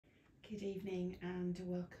Good evening and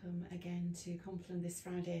welcome again to Compline this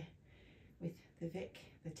Friday with the Vic,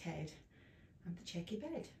 the Ted and the Checky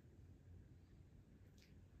bed.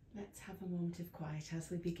 Let's have a moment of quiet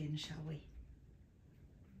as we begin, shall we?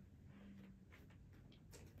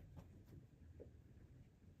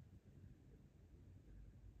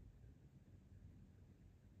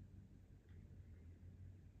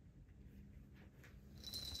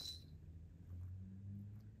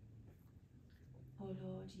 O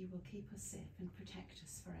Lord, you will keep us safe and protect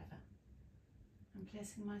us forever. I'm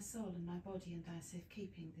placing my soul and my body in thy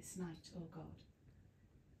safekeeping this night, O God.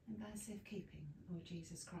 In thy safekeeping, O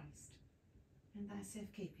Jesus Christ. In thy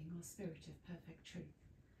safekeeping, O Spirit of perfect truth.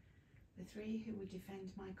 The three who would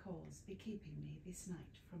defend my cause be keeping me this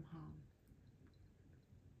night from harm.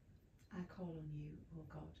 I call on you, O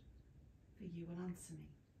God, for you will answer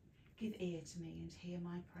me. Give ear to me and hear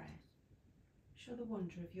my prayer. Show the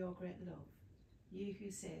wonder of your great love, you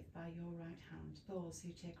who save by your right hand those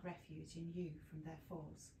who take refuge in you from their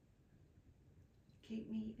foes.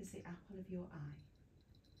 Keep me as the apple of your eye.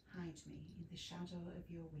 Hide me in the shadow of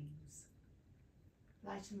your wings.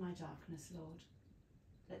 Lighten my darkness, Lord.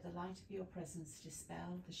 Let the light of your presence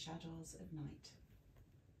dispel the shadows of night.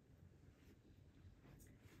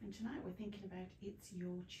 And tonight we're thinking about it's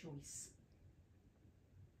your choice.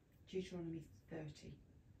 Deuteronomy 30,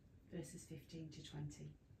 verses 15 to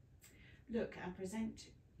 20. Look, I present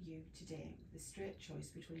you today the straight choice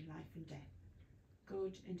between life and death,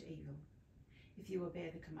 good and evil. If you obey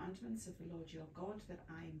the commandments of the Lord your God that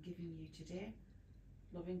I am giving you today,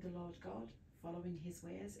 loving the Lord God, following his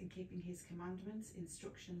ways and keeping his commandments,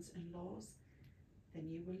 instructions and laws, then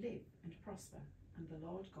you will live and prosper, and the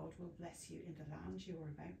Lord God will bless you in the land you are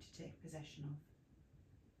about to take possession of.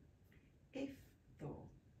 If, though,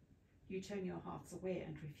 you turn your hearts away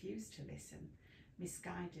and refuse to listen,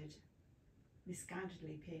 misguidedly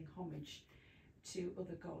paying homage to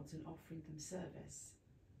other gods and offering them service,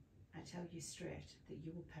 I tell you straight that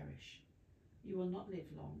you will perish. You will not live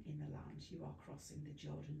long in the land you are crossing the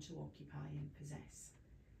Jordan to occupy and possess.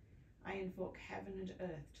 I invoke heaven and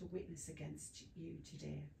earth to witness against you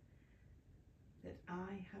today that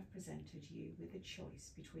I have presented you with a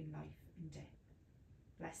choice between life and death,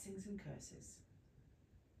 blessings and curses.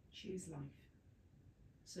 Choose life,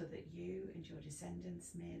 so that you and your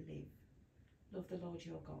descendants may live. Love the Lord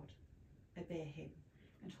your God, obey him,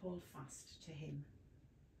 and hold fast to him.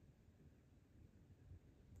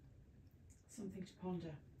 Something to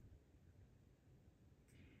ponder.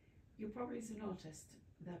 You probably have noticed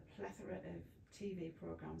the plethora of TV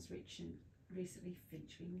programmes recently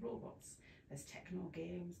featuring robots. There's techno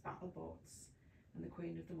games, battle bots, and the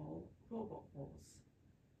queen of them all, Robot Wars.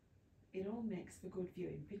 It all makes for good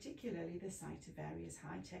viewing, particularly the sight of various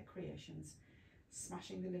high-tech creations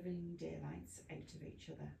smashing the living daylights out of each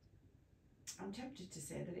other. I'm tempted to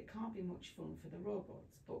say that it can't be much fun for the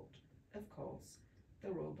robots, but, of course,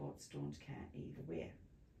 the robots don't care either way.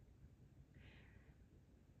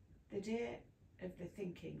 The day of the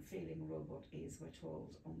thinking, feeling robot is, we're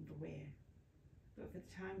told, on the way. But for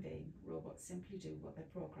the time being, robots simply do what they're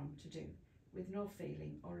programmed to do, with no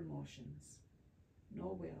feeling or emotions,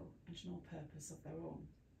 no will and no purpose of their own.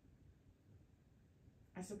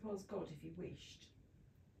 I suppose God, if he wished,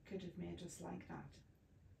 could have made us like that,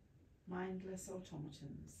 mindless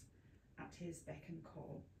automatons at his beck and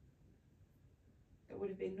call. There would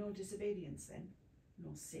have been no disobedience then,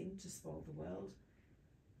 no sin to spoil the world,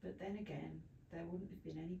 but then again, there wouldn't have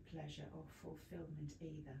been any pleasure or fulfilment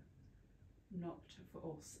either, not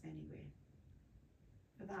for us anyway.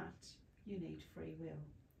 For that, you need free will,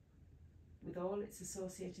 with all its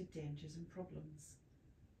associated dangers and problems.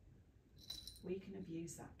 We can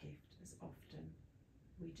abuse that gift as often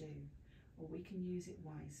we do, or we can use it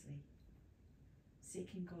wisely,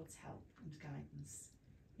 seeking God's help and guidance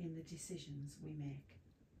in the decisions we make.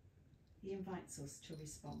 He invites us to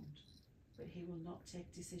respond, but he will not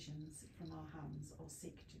take decisions from our hands or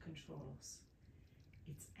seek to control us.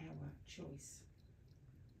 It's our choice.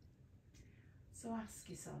 So ask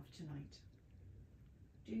yourself tonight,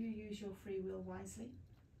 do you use your free will wisely?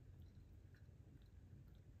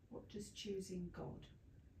 What does choosing God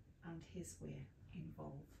and his way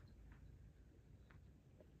involve?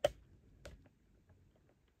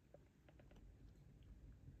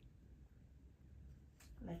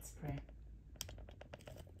 Let's pray.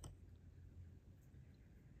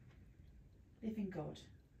 Living God,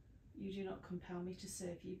 you do not compel me to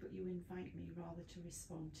serve you, but you invite me rather to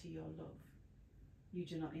respond to your love. You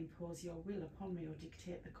do not impose your will upon me or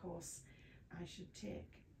dictate the course I should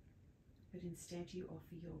take, but instead you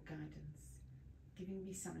offer your guidance, giving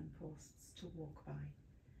me signposts to walk by,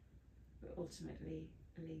 but ultimately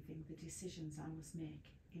leaving the decisions I must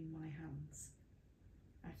make in my hands.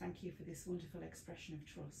 I thank you for this wonderful expression of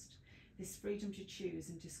trust, this freedom to choose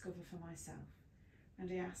and discover for myself,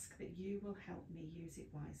 and I ask that you will help me use it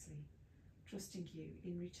wisely, trusting you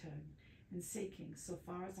in return and seeking, so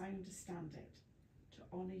far as I understand it, to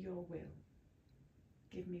honour your will.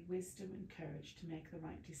 Give me wisdom and courage to make the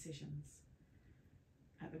right decisions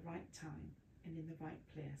at the right time and in the right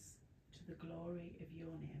place, to the glory of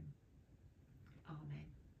your name. Amen.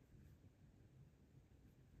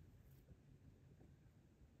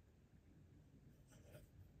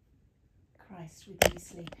 Christ with me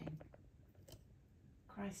sleeping,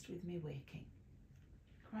 Christ with me waking,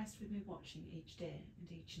 Christ with me watching each day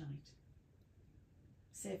and each night.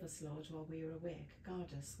 Save us, Lord, while we are awake,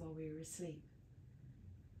 guard us while we are asleep,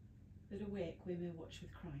 that awake we may watch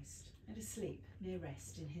with Christ, and asleep may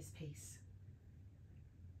rest in his peace.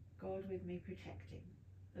 God with me protecting,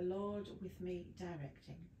 the Lord with me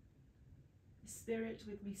directing, the Spirit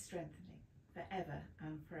with me strengthening, forever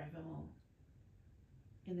and forevermore.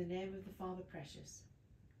 In the name of the Father precious,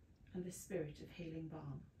 and the Spirit of healing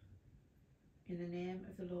balm, in the name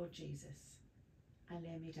of the Lord Jesus, I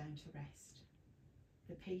lay me down to rest.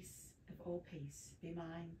 The peace of all peace be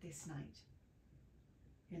mine this night.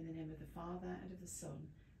 In the name of the Father, and of the Son,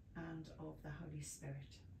 and of the Holy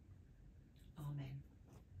Spirit. Amen.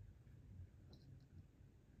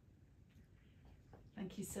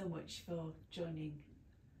 Thank you so much for joining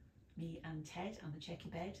me and Ted on the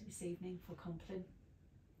Checky bed this evening for Compline.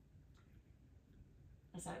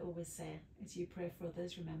 As I always say, as you pray for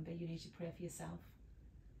others, remember you need to pray for yourself.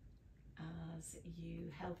 As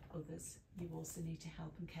you help others, you also need to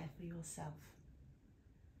help and care for yourself.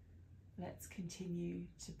 Let's continue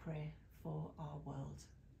to pray for our world,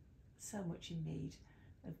 so much in need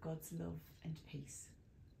of God's love and peace.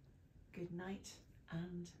 Good night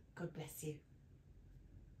and God bless you.